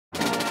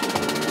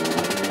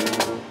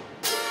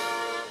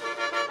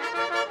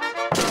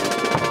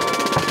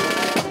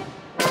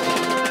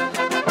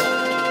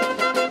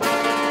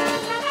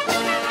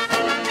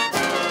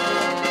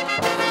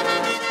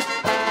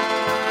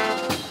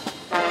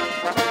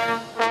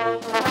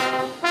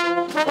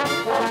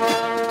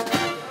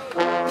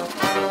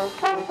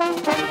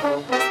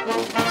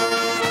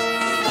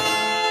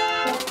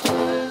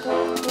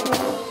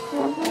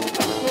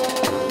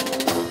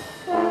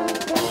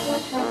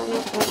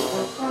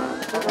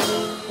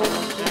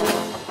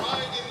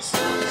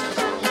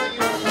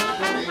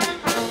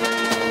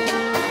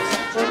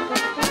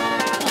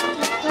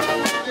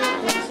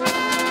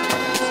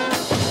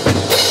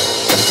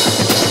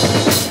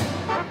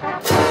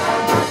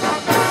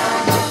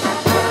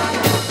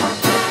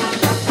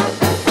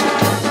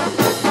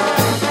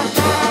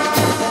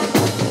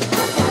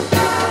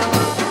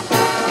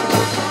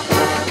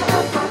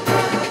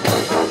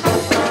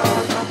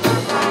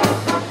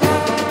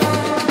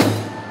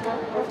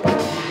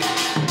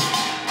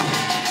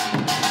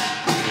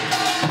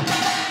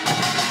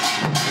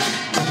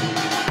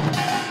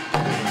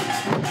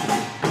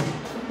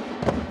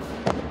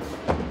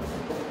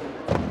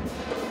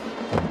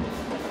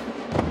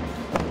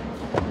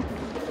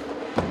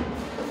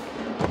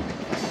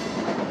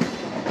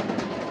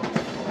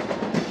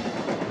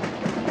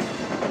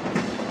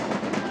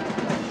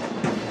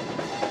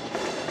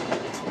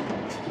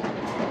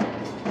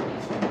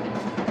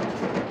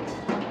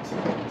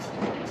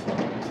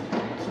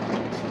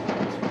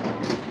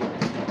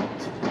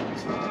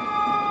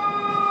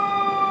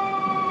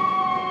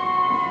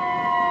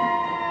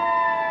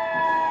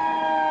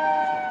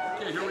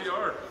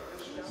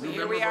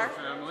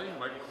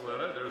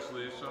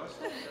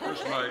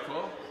There's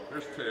Michael.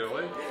 There's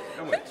Paley.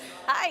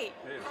 Hi.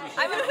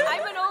 I'm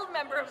an old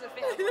member of the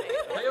family.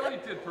 Paley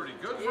did pretty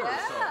good for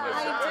herself.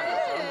 I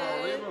did.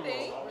 Unbelievable.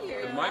 Thank you.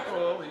 And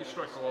Michael, he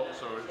struck gold,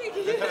 so.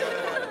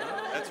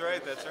 That's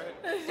right, that's right.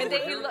 And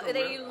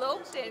they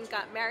eloped and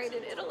got married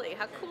in Italy.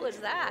 How cool is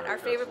that? Our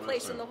favorite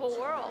place in the whole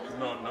world.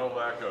 No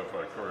lack of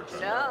courage.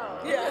 No.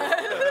 Yeah.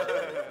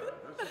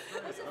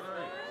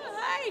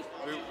 Hi.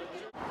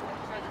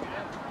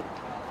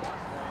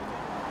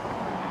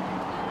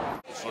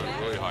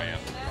 Really high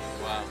end.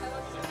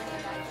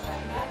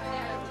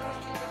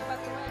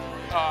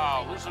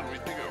 Wow. Listen,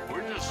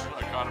 we're just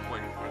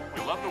contemplating.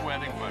 We love the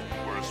wedding, but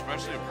we're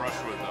especially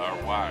impressed with our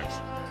wives.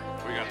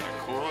 We got the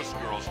coolest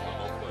girls in the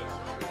whole place.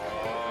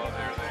 Oh,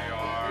 there they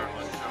are.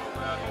 Let's show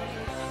that.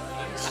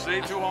 Didn't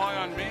stay too long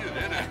on me,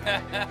 did it?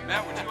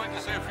 Matt, would you like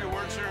to say a few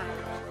words here?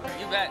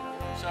 You bet.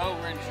 So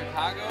we're in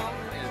Chicago.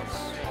 It's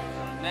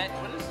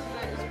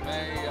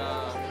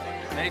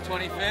May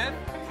 25th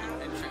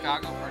in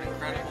Chicago for an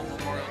incredible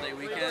Memorial Day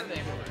weekend.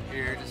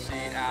 Here to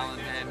see Al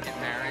and Dan get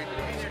married.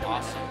 It's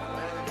awesome.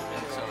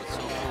 And so it's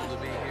so cool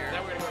to be here.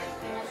 So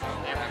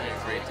we're having a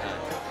great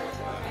time.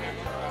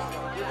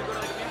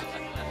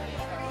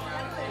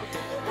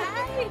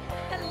 Hi.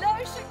 Hello,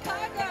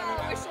 Chicago.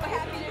 We're so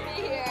happy to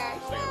be here.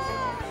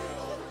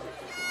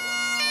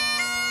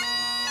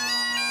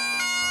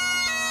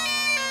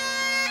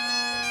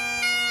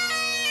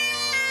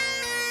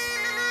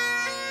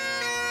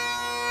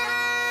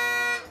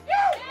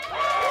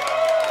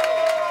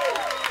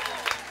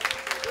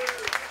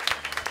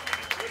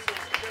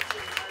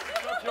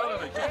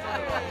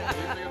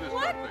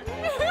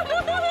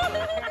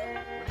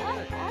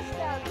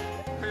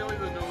 Paley,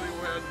 the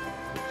newlywed,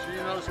 she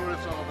knows what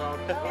it's all about.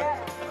 Hi.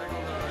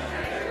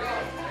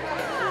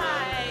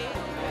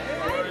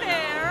 Hi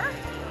there.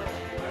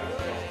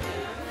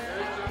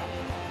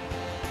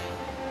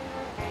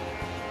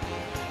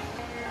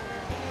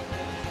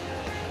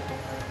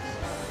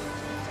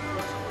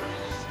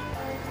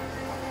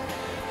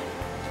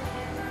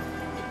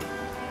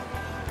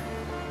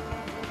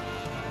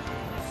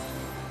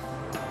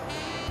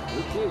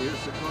 Okay, here's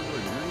Chicago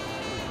Night.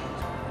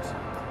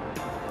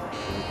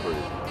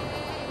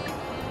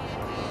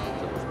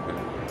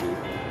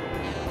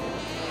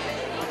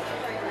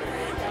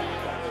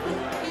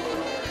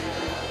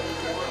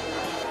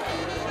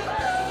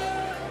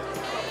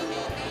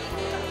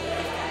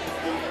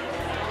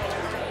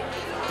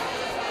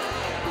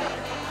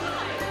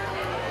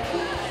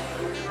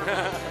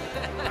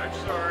 I'm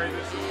sorry,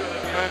 this is going to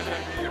be on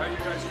TV. How you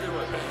guys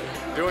feeling?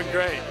 Doing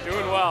great,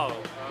 doing well.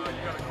 You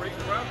got a great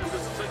crowd because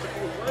this is such a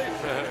cool place.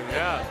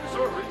 Yeah. It's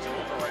so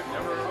original though. I've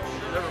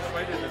never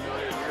played it in a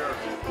million years.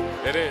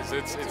 It is.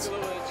 It's a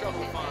little bit of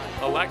trouble finding.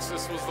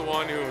 Alexis was the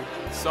one who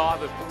saw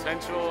the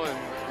potential, and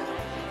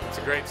it's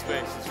a great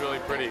space. It's really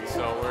pretty,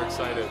 so we're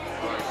excited.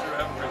 All right, sure,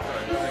 have a great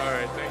time. All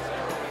right, thanks.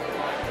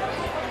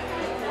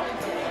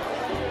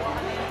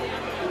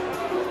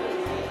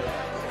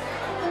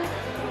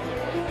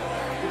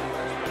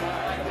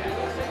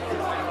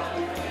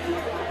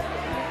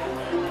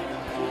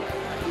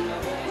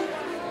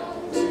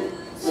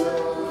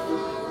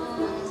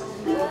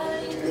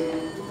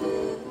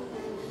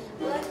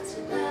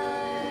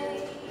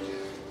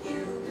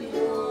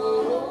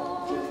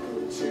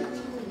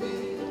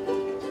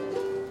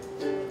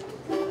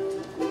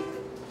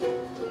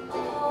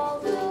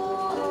 Although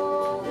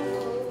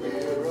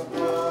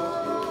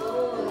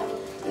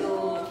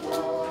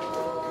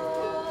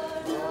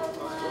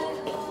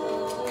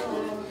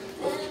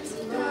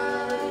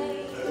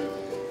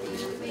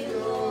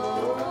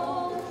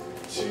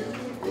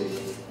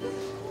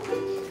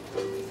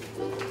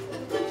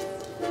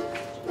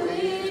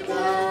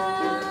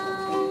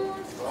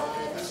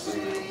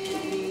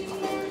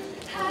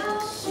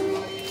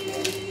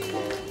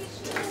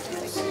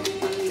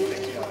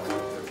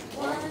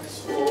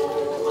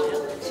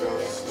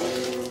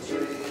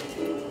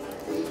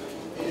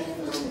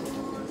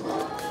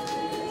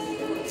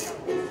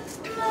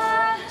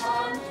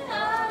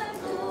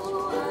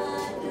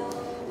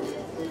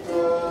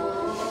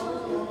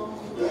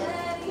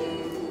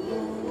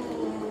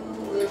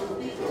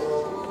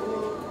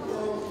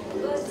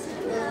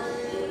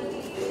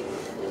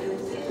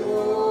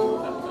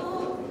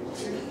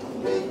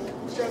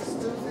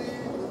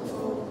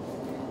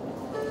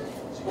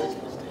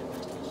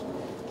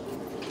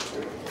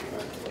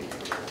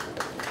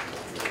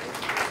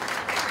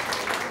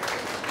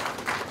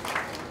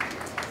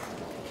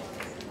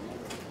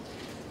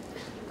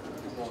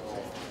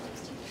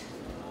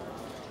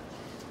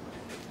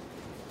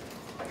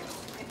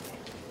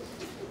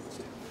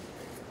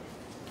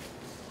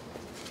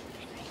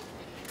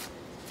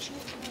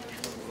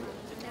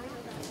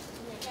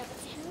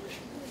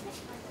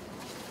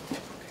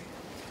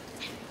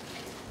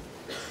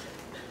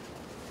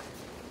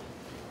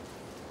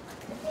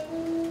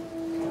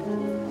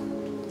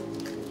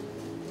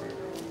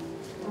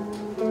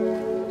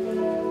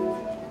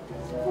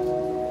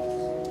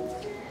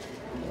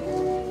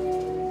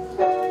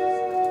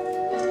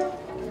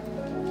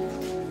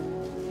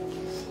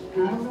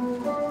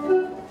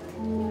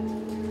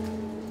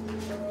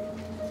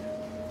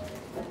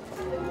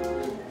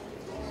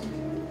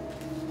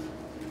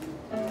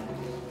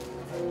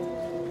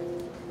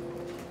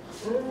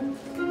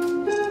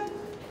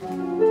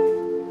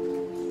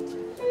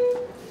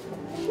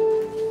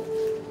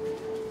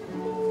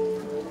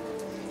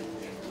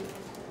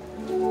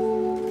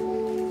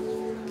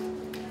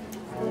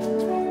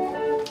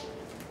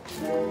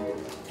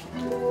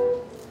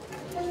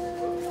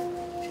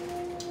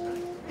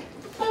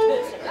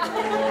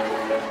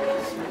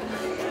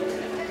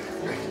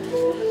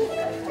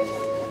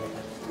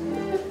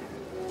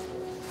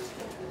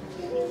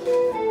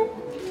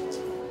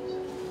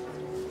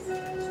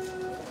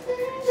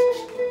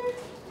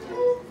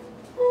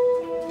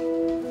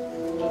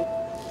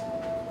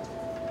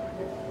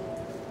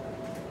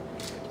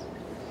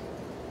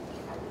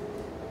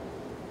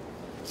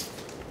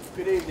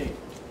Good evening.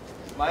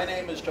 My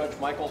name is Judge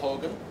Michael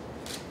Hogan.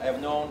 I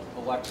have known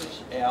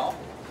Alexis Al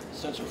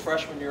since her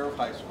freshman year of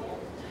high school,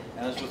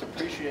 and it is with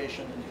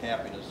appreciation and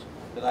happiness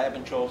that I have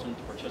been chosen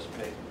to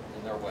participate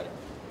in their wedding.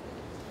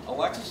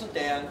 Alexis and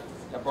Dan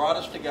have brought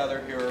us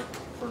together here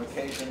for an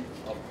occasion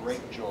of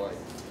great joy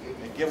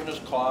and given us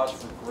cause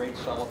for great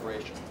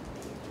celebration.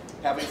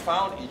 Having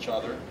found each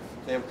other,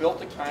 they have built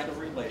the kind of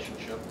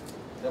relationship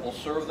that will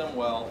serve them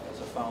well as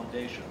a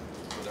foundation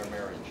for their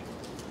marriage.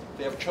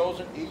 They have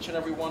chosen each and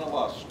every one of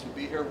us to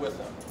be here with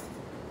them,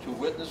 to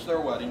witness their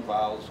wedding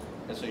vows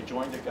as they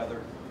join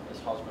together as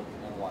husband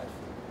and wife.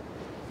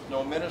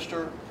 No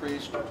minister,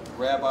 priest,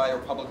 rabbi, or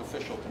public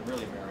official can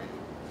really marry you.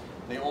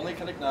 They only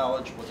can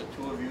acknowledge what the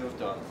two of you have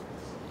done,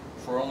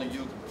 for only you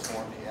can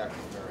perform the act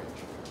of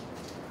marriage.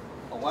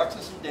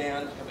 Alexis and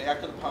Dan have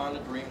acted upon the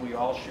dream we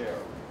all share,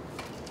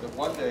 that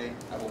one day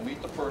I will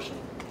meet the person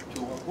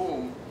to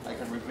whom I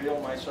can reveal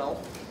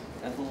myself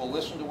and who will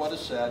listen to what is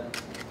said,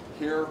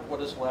 hear what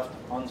is left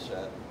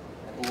unsaid,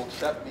 and who will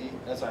accept me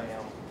as I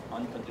am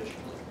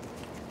unconditionally.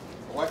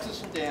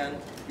 Alexis and Dan,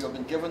 you have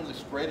been given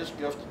this greatest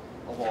gift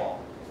of all,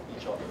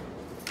 each other.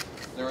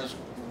 There is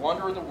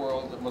wonder in the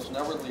world that must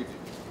never leave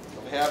you,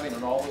 of having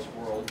in all this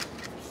world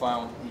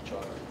found each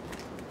other.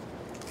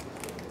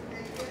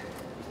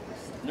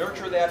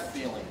 Nurture that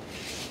feeling.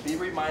 Be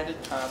reminded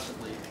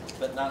constantly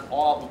that not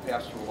all who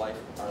pass through life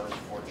are as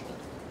fortunate.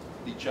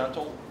 Be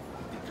gentle,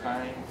 be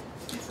kind,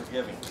 be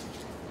forgiving.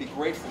 Be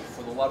grateful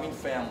for the loving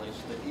families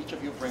that each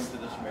of you bring to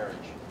this marriage.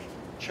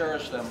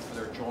 Cherish them for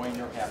their joy and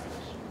your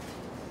happiness.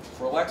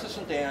 For Alexis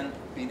and Dan,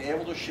 being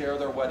able to share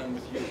their wedding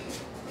with you,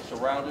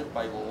 surrounded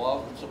by the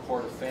love and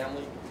support of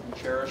family and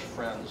cherished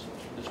friends,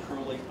 is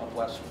truly a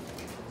blessing.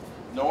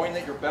 Knowing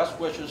that your best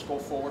wishes go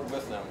forward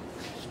with them,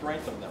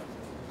 strengthen them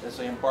as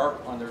they embark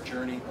on their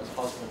journey as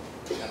husband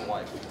and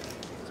wife.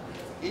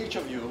 Each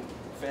of you,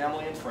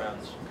 family and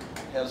friends,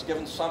 has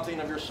given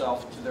something of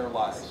yourself to their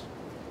lives.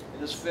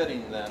 It is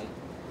fitting, then,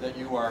 that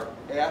you are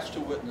asked to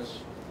witness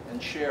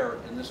and share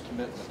in this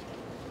commitment,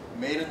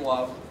 made in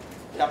love,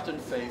 kept in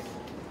faith,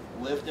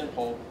 lived in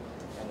hope,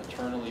 and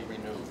eternally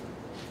renewed.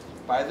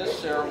 By this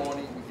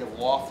ceremony, we give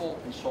lawful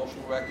and social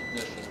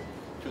recognition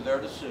to their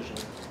decision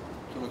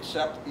to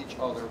accept each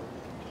other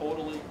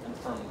totally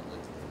and permanently,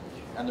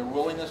 and their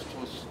willingness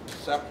to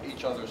accept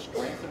each other's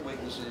strengths and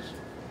weaknesses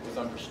with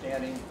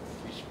understanding,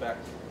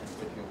 respect, and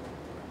good humor.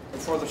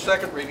 And for the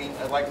second reading,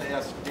 I'd like to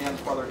ask Dan's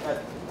father, Ed.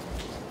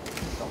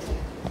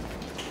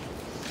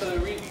 So the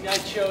reading I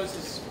chose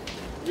is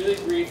really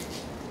brief,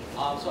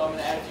 so I'm going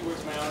to add a few words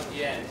of my own at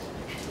the end.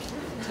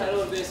 The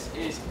title of this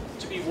is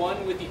To Be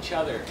One with Each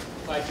Other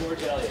by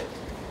George Eliot.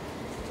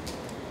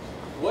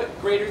 What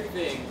greater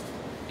thing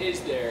is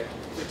there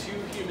for two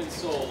human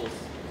souls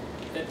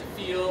than to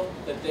feel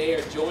that they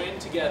are joined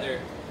together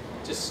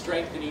to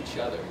strengthen each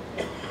other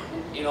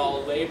in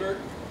all labor,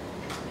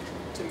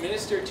 to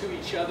minister to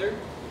each other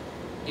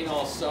in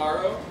all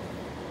sorrow,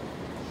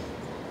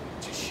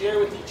 to share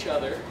with each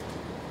other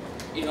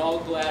in all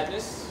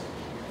gladness,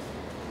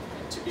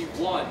 and to be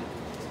one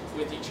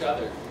with each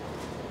other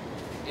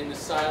in the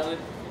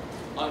silent,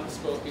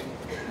 unspoken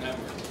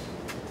memories.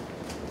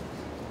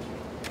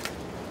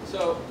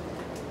 So,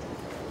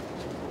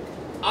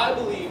 I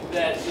believe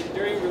that the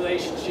enduring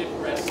relationship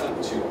rests on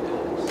two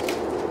pillars,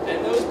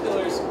 and those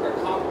pillars are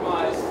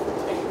compromise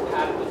and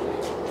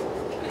compatibility.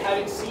 And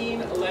having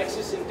seen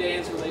Alexis and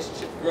Dan's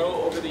relationship grow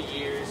over the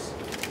years,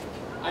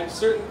 I'm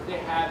certain they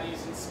have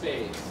these in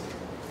spades,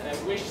 and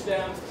I wish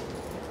them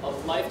a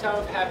lifetime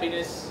of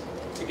happiness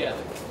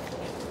together.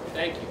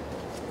 Thank you.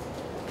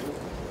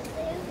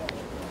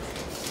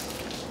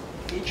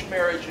 Each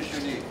marriage is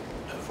unique,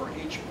 for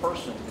each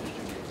person is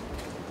unique.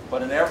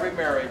 But in every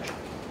marriage,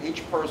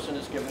 each person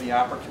is given the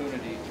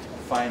opportunity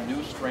to find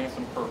new strength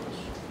and purpose.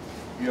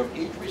 You have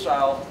each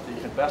resolved that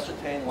you can best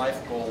attain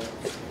life goals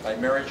by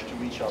marriage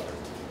to each other.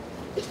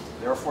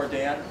 Therefore,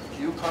 Dan,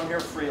 you come here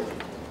freely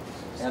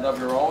and of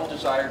your own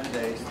desire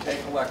today to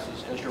take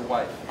Alexis as your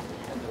wife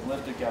and to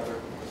live together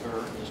with her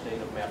in the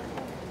state of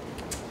matrimony.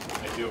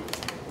 I do.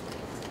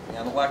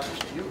 And Alexis,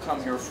 you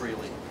come here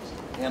freely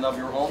and of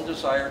your own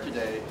desire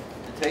today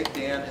to take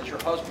Dan as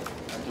your husband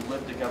and to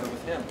live together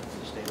with him in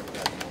the state of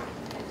matrimony.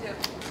 I do.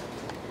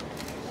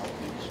 Now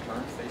please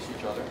turn, face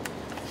each other,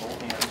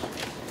 hold hands,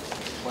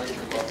 pledge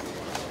your love.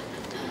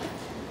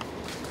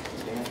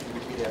 Dan,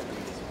 repeat after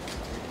me.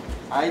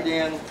 I,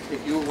 Dan,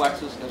 take you,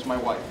 Alexis, as my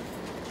wife.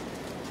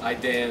 I,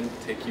 Dan,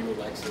 take you,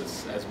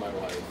 Alexis, as my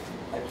wife.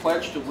 I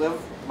pledge to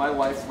live my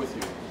life with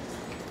you,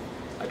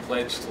 I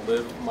pledge to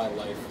live my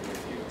life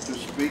with you, to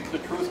speak the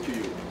truth to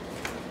you,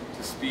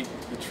 to speak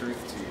the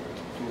truth to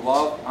you, to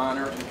love,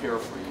 honor, and care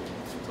for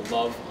you, to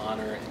love,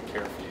 honor, and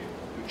care for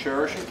you, to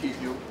cherish and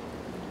keep you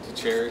to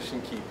cherish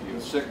and keep you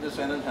in sickness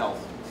and in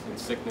health, in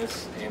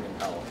sickness and in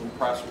health, in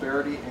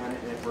prosperity and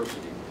in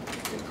adversity,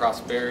 in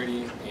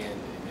prosperity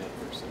and in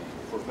adversity,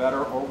 for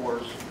better or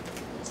worse,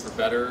 for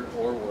better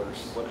or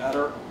worse,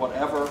 whatever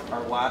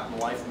our lot in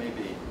life may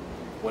be,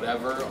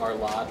 whatever our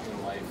lot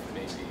in life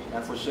may be,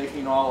 and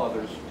forsaking all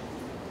others,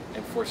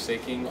 and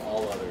forsaking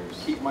all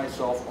others, keep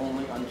myself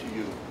only unto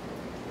you,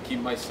 keep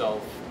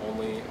myself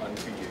only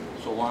unto you,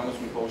 so long as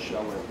we both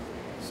shall live.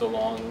 so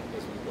long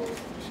as we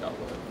both shall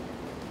live.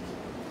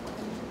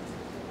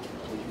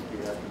 Please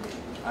repeat after me.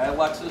 I,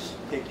 Alexis,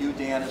 take you,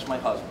 Dan, as my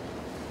husband.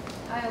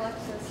 I,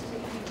 Alexis,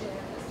 take you, Dan,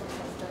 as my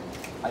husband.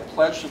 I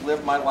pledge to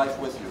live my life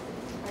with you,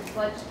 I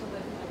pledge to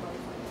live my life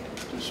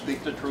with you, to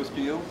speak the truth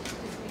to you, to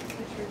speak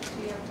the truth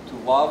to you, to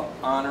love,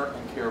 honor,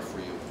 and care for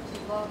you, to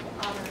love,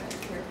 honor,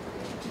 and care for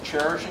you, to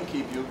cherish and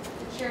keep you to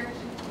cherish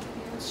and keep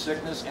you in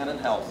sickness and in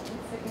health, in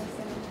sickness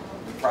and in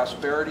health, in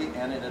prosperity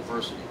and in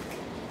adversity,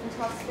 in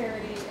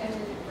prosperity and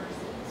in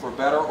adversity, for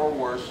better or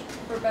worse,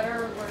 for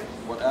better or worse,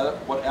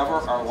 whatever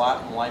our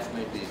lot in life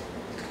may be.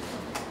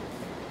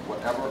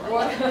 Whatever our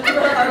lot. whatever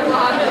our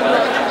lot in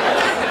life.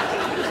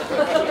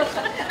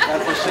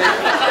 And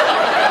forsaking,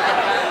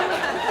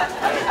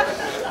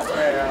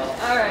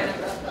 All right,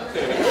 I'm done.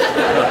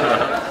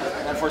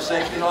 and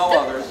forsaking all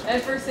others,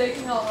 And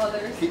forsaking all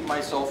others, keep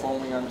myself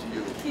only unto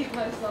you, keep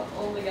myself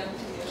only unto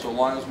you, so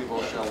long as we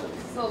both shall live.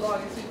 so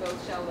long as we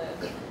both shall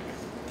live.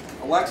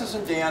 Alexis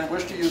and Dan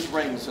wish to use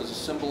rings as a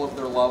symbol of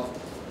their love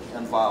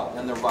and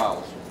their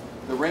vows.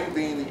 The ring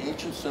being the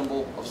ancient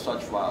symbol of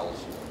such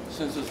vows,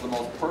 since it's the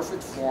most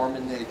perfect form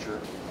in nature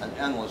and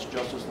endless,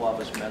 just as love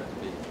is meant to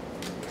be.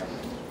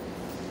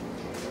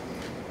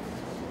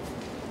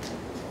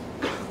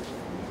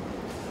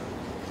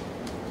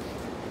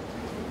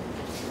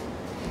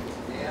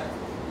 Dan,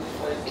 please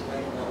place the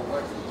ring on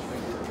Alexis'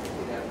 finger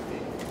after me.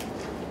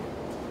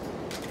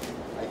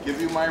 I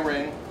give you my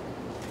ring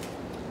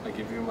I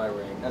give you my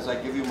ring as I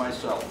give you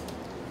myself,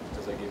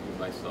 as I give you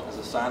myself, as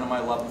a sign of my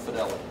love and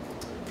fidelity.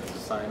 as a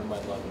sign of my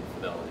love and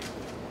fidelity.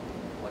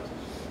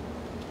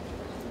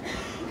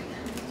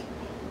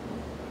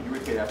 Could you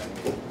repeat after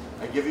me?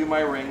 I give you my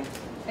ring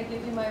I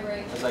give you my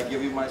ring as I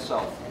give you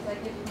myself, as I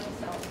give you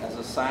myself, as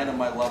a sign of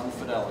my love and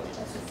fidelity.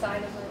 as a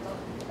sign of my love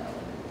and fidelity.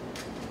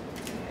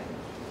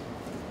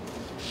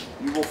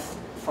 You will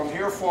from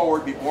here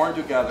forward be born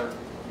together,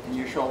 and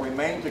you shall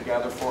remain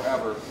together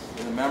forever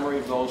in the memory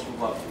of those who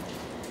love you.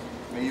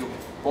 May you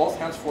both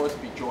henceforth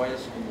be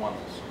joyous in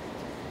oneness.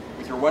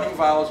 With your wedding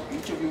vows,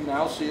 each of you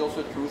now seals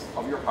the truth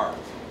of your heart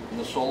in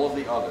the soul of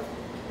the other.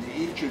 May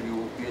each of you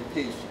will be at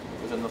peace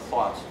within the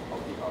thoughts of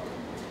the other.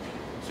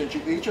 Since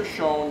you each have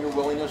shown your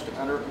willingness to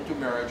enter into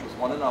marriage with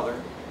one another,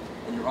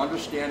 and your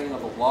understanding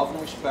of the love and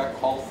respect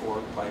called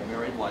for by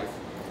married life,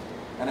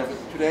 and have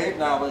today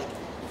acknowledged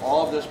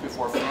all of this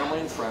before family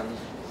and friends,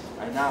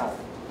 I now,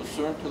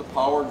 pursuant to the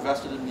power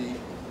invested in me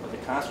by the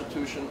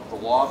Constitution of the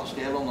law of the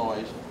State of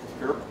Illinois,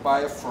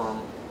 hereby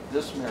affirm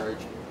this marriage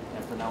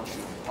and pronounce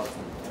you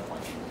husband and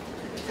wife.